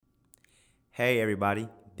Hey everybody,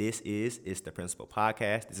 this is It's the Principal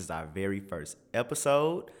Podcast. This is our very first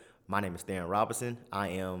episode. My name is Darren Robinson. I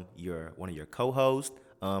am one of your co-hosts.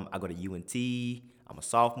 I go to UNT. I'm a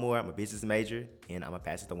sophomore. I'm a business major, and I'm a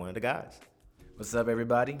pastor to one of the guys. What's up,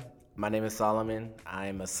 everybody? My name is Solomon.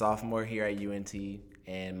 I'm a sophomore here at UNT,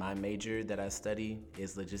 and my major that I study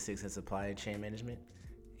is logistics and supply chain management.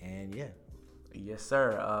 And yeah. Yes,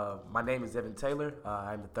 sir. My name is Evan Taylor.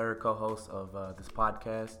 I'm the third co-host of this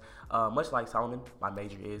podcast. Much like Solomon, my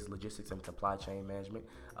major is logistics and supply chain management.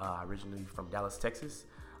 Originally from Dallas, Texas,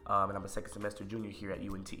 and I'm a second semester junior here at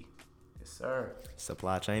UNT. Yes, sir.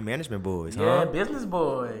 Supply chain management boys, Yeah, huh? business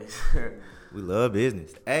boys. We love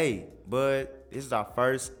business. Hey, but this is our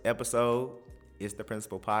first episode. It's the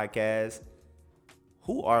Principal Podcast.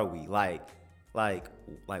 Who are we? Like,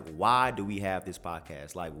 why do we have this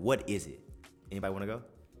podcast? Like, what is it? Anybody want to go?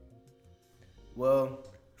 Well,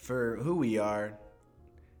 for who we are,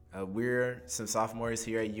 we're some sophomores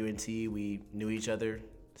here at UNT. We knew each other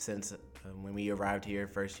since when we arrived here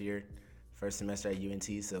first semester at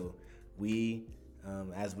UNT. So we,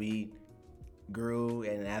 as we grew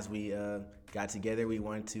and as we got together, we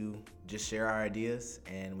wanted to just share our ideas,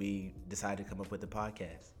 and we decided to come up with the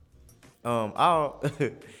podcast.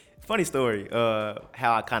 Funny story.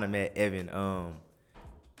 How I kind of met Evan.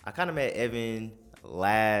 I kind of met Evan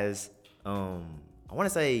last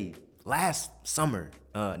summer.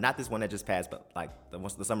 Not this one that just passed, but like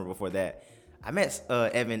the summer before that. I met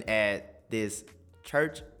Evan at this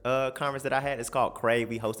church conference that I had. It's called Crave.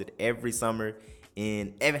 We hosted every summer,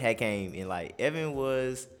 and Evan had came, and like Evan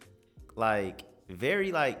was like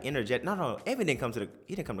very like energetic. No, Evan didn't come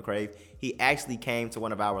to Crave. He actually came to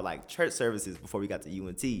one of our like church services before we got to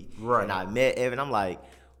UNT. Right. And I met Evan. I'm like,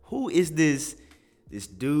 who is this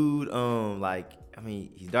dude?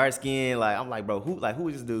 He's dark skinned. Like, I'm like, bro, who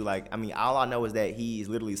is this dude? Like, I mean, all I know is that he is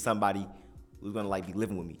literally somebody who's gonna like be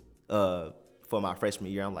living with me for my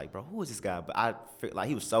freshman year. I'm like, bro, who is this guy? But I feel like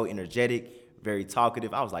he was so energetic, very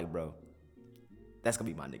talkative. I was like, bro, that's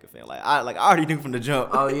gonna be my nigga, fam. I already knew from the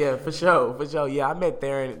jump. Oh yeah, for sure. Yeah, I met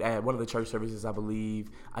Darren at one of the church services, I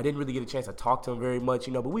believe. I didn't really get a chance to talk to him very much,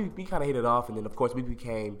 but we kind of hit it off, and then of course we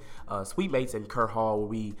became suite mates in Kerr Hall, where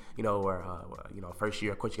we, were first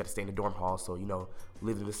year. Of course, you got to stay in the dorm hall, so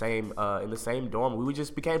lived in the same dorm. We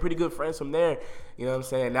just became pretty good friends from there. You know what I'm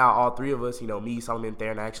saying? Now all three of us, me, Solomon, and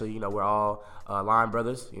Darren, actually, we're all line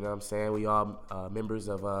brothers. You know what I'm saying? We all members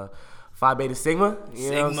of Phi Beta Sigma,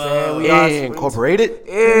 you know what I'm saying? We are Incorporated.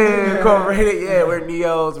 Yeah, incorporated. Yeah, we're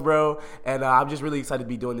Neos, bro. And I'm just really excited to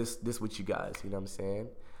be doing this with you guys. You know what I'm saying?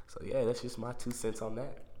 So yeah, that's just my 2 cents on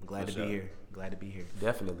that. I'm glad to be here.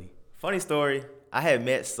 Definitely. Funny story. I had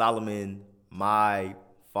met Solomon my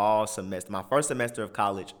first semester of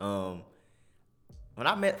college. When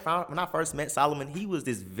I first met Solomon, he was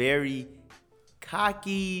this very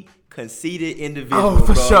cocky, conceited individual. Oh,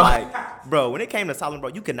 for bro. sure. Like, bro, when it came to Solomon, bro,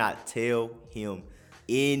 you could not tell him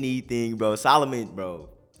anything, bro. Solomon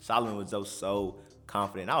was just so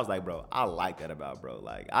confident. I was like, bro, I like that about bro.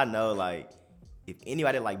 Like, I know, like, if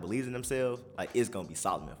anybody like believes in themselves, like, it's gonna be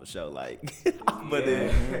Solomon for sure. Like, but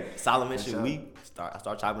then Solomon, I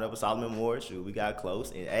start chopping up with Solomon more. We got close,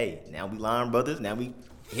 and hey, now we line brothers. Now we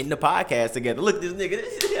hitting the podcast together. Look at this nigga.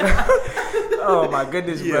 Oh my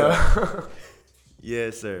goodness, bro.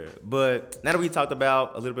 Yes, sir. But now that we talked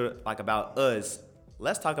about a little bit like about us,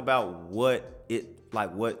 let's talk about what this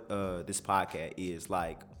podcast is.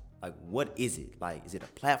 Like what is it? Like, is it a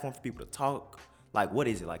platform for people to talk? Like, what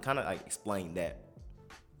is it? Like, kind of like explain that.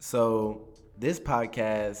 So this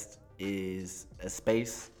podcast is a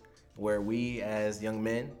space where we as young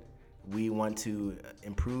men, we want to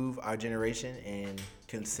improve our generation and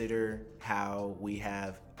consider how we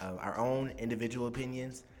have our own individual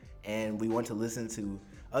opinions, and we want to listen to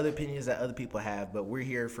other opinions that other people have, but we're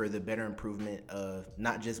here for the better improvement of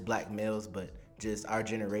not just black males, but just our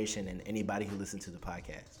generation and anybody who listens to the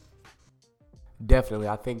podcast. Definitely.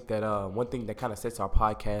 I think that one thing that kind of sets our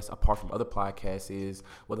podcast apart from other podcasts is,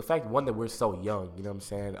 well, the fact, one, that we're so young. You know what I'm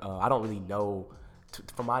saying? I don't really know,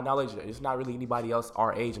 from my knowledge, it's not really anybody else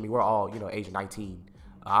our age. I mean, we're all, age 19.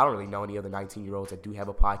 I don't really know any other 19-year-olds that do have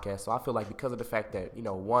a podcast. So I feel like because of the fact that,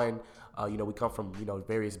 one, we come from,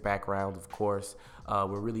 various backgrounds, of course.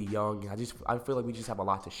 We're really young. I feel like we just have a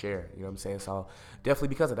lot to share. You know what I'm saying? So definitely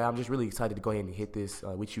because of that, I'm just really excited to go ahead and hit this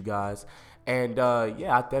with you guys. And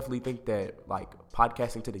I definitely think that like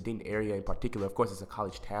podcasting to the Denton area in particular, of course, it's a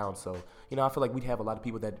college town. So, I feel like we'd have a lot of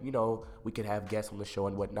people that, we could have guests on the show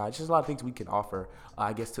and whatnot. It's just a lot of things we can offer,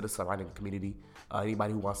 I guess, to the surrounding community.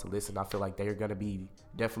 Anybody who wants to listen, I feel like they're going to be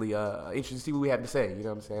definitely interested to see what we have to say. You know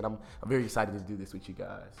what I'm saying? I'm very excited to do this with you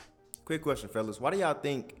guys. Quick question, fellas. Why do y'all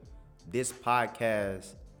think this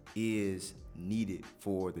podcast is needed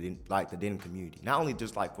for the denim community. Not only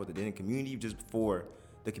just like for the denim community, just for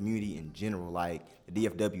the community in general, like the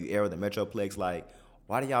DFW era, the Metroplex. Like,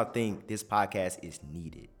 why do y'all think this podcast is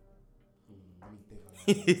needed?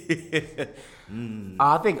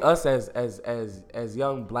 I think us as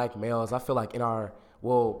young black males, I feel like in our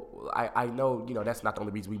I know, that's not the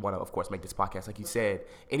only reason we want to, of course, make this podcast. Like you said,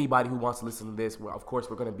 anybody who wants to listen to this, of course,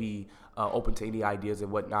 we're going to be open to any ideas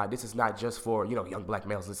and whatnot. This is not just for, young black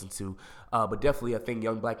males to listen to, but definitely a thing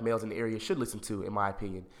young black males in the area should listen to, in my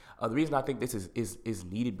opinion. The reason I think this is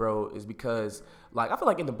needed, bro, is because, like, I feel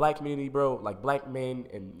like in the black community, bro, like black men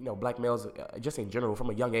and, black males, just in general, from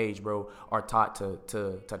a young age, bro, are taught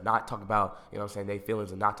to not talk about, their feelings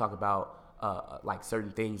and not talk about like certain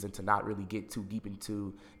things and to not really get too deep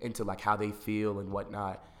into like how they feel and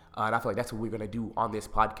whatnot. And I feel like that's what we're gonna do on this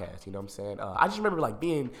podcast. You know what I'm saying? I just remember like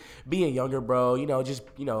being younger, bro. Just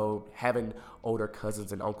having older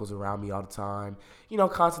cousins and uncles around me all the time.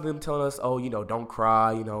 Constantly telling us, oh, don't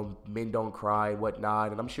cry. Men don't cry and whatnot.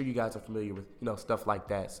 And I'm sure you guys are familiar with stuff like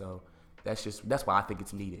that. So that's why I think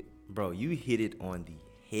it's needed. Bro, you hit it on the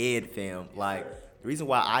head, fam. Like. The reason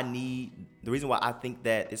why I think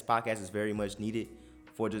that this podcast is very much needed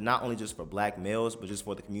for just not only just for black males, but just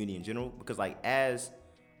for the community in general. Because like as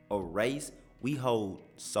a race, we hold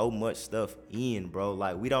so much stuff in, bro.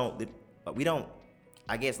 Like we don't,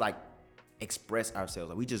 I guess like express ourselves.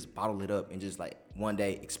 Like we just bottle it up and just like one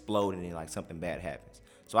day explode and then like something bad happens.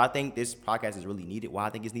 So I think this podcast is really needed. Why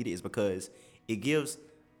I think it's needed is because it gives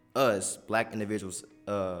us black individuals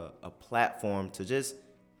a platform to just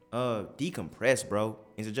decompress, bro,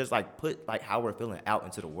 and to just like put like how we're feeling out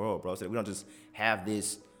into the world, bro, so that we don't just have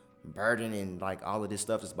this burden and like all of this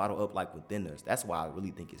stuff just bottled up like within us. That's why I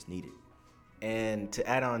really think it's needed. And to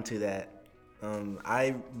add on to that,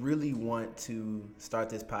 I really want to start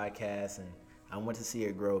this podcast and I want to see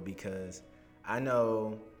it grow because I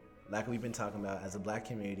know, like we've been talking about, as a black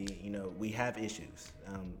community, we have issues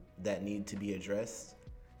that need to be addressed.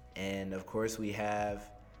 And of course we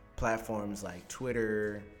have platforms like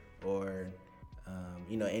Twitter or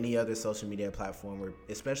any other social media platform where,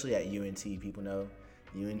 especially at UNT, people know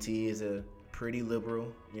UNT is a pretty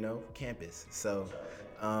liberal, campus. So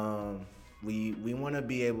we want to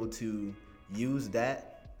be able to use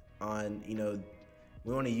that on,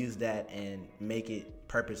 we want to use that and make it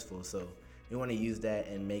purposeful. So we want to use that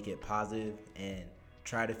and make it positive and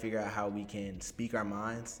try to figure out how we can speak our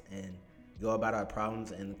minds and go about our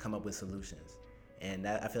problems and come up with solutions. And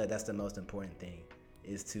I feel like that's the most important thing,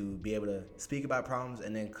 is to be able to speak about problems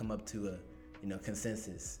and then come up to a,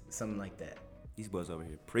 consensus, something like that. These boys over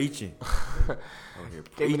here preaching.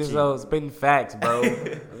 Giving us those spitting facts, bro.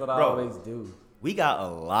 That's what I always do. We got a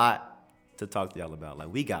lot to talk to y'all about.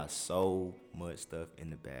 Like, we got so much stuff in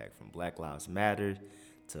the bag, from Black Lives Matter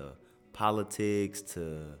to politics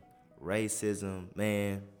to racism,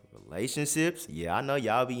 man. Relationships, yeah, I know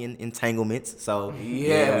y'all be in entanglements, so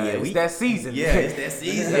yeah, it's that season. Yeah, it's that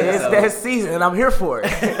season. That season, and I'm here for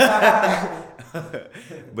it.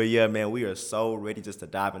 But yeah, man, we are so ready just to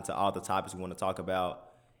dive into all the topics we want to talk about.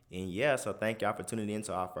 And yeah, so thank y'all for tuning in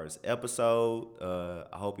to our first episode.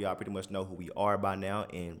 I hope y'all pretty much know who we are by now,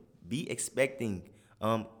 and be expecting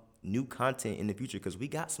new content in the future, because we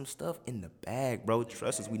got some stuff in the bag, bro.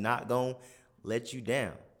 Trust us, we not gonna let you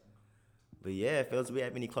down. But yeah, fellas, do we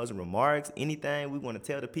have any closing remarks? Anything we want to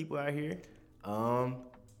tell the people out here?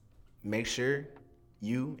 Make sure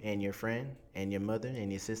you and your friend and your mother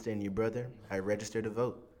and your sister and your brother are registered to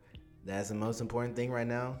vote. That's the most important thing right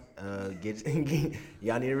now.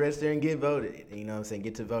 Y'all need to register and get voted. You know what I'm saying?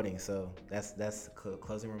 Get to voting. So that's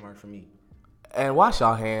closing remark for me. And wash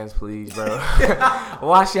y'all hands, please, bro.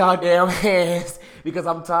 Wash y'all damn hands, because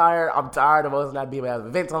I'm tired. I'm tired of us not being able to have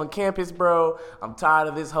events on campus, bro. I'm tired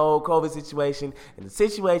of this whole COVID situation, and the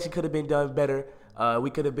situation could have been done better. We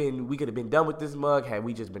could have been done with this mug had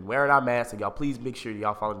we just been wearing our masks. So y'all, please make sure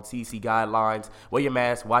y'all follow the CDC guidelines. Wear your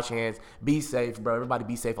mask, wash your hands, be safe, bro. Everybody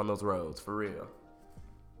be safe on those roads, for real.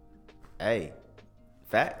 Hey,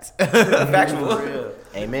 facts. Factual. For real.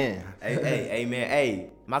 Amen. Hey, amen.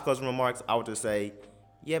 Hey, my closing remarks, I would just say,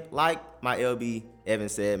 yep, like my LB Evan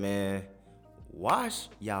said, man, wash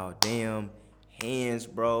y'all damn hands,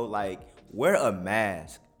 bro. Like, wear a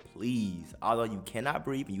mask, please. Although you cannot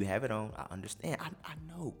breathe and you have it on, I understand. I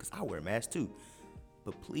know, because I wear a mask too.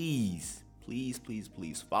 But please, please, please,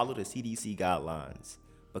 please follow the CDC guidelines,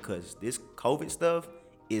 because this COVID stuff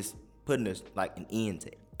is putting us like an end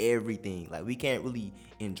to everything. Like, we can't really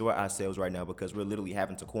enjoy ourselves right now because we're literally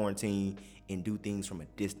having to quarantine and do things from a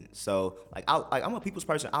distance. So, like, I'm a people's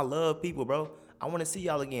person. I love people, bro. I want to see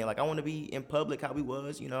y'all again. Like, I want to be in public how we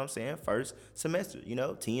was, you know what I'm saying, first semester, you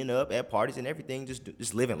know, teeing up at parties and everything,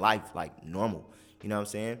 just living life like normal, you know what I'm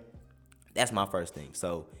saying? That's my first thing.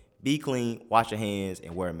 So, be clean, wash your hands,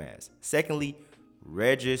 and wear a mask. Secondly,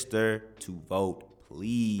 register to vote.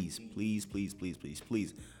 Please, please, please, please, please,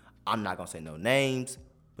 please. I'm not going to say no names,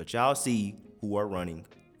 but y'all see who are running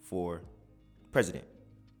for president.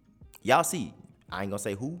 Y'all see. I ain't going to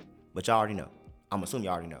say who, but y'all already know. I'm assuming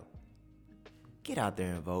y'all already know. Get out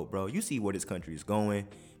there and vote, bro. You see where this country is going.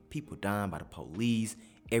 People dying by the police,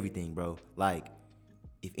 everything, bro. Like,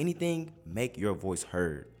 if anything, make your voice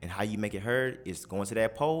heard. And how you make it heard is going to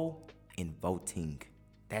that poll and voting.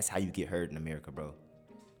 That's how you get heard in America, bro.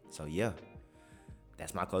 So, yeah,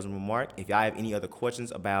 that's my closing remark. If y'all have any other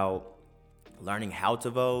questions about learning how to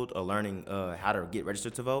vote or learning how to get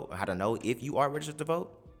registered to vote or how to know if you are registered to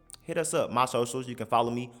vote, hit us up. My socials, you can follow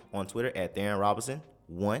me on Twitter at Theron Robinson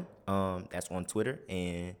 1. That's on Twitter,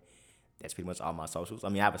 and that's pretty much all my socials. I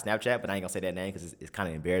mean, I have a Snapchat, but I ain't gonna say that name because it's kind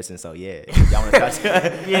of embarrassing. So yeah, if y'all want to start.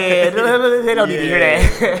 Yeah, they don't need to hear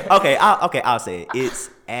that. I'll say it. It's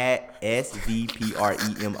at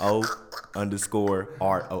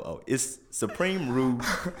SVPREMO_ROO. It's Supreme Rue.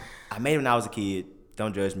 I made it when I was a kid.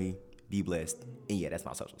 Don't judge me. Be blessed. And yeah, that's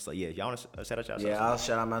my social. So yeah, if y'all want to shout out y'all social. Yeah, I'll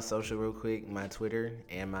shout out my social real quick. My Twitter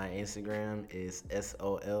and my Instagram is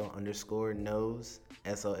SOL_knows,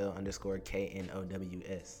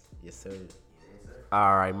 SOL_KNOWS. Yes, sir.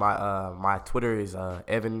 All right, my Twitter is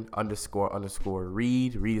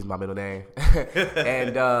Evan__Reed. Reed is my middle name.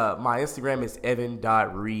 And my Instagram is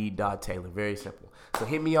Evan.Reed.Taylor. Very simple. So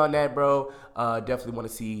hit me on that, bro. Definitely want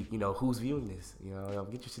to see, who's viewing this. I'm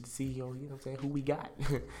interested to see, you know what I'm saying, who we got.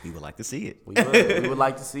 We would like to see it. We would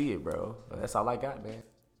like to see it, bro. That's all I got, man.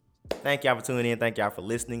 Thank y'all for tuning in. Thank y'all for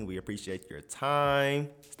listening. We appreciate your time.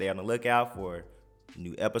 Stay on the lookout for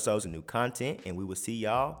new episodes and new content, and we will see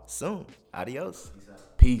y'all soon. Adios.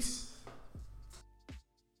 Peace.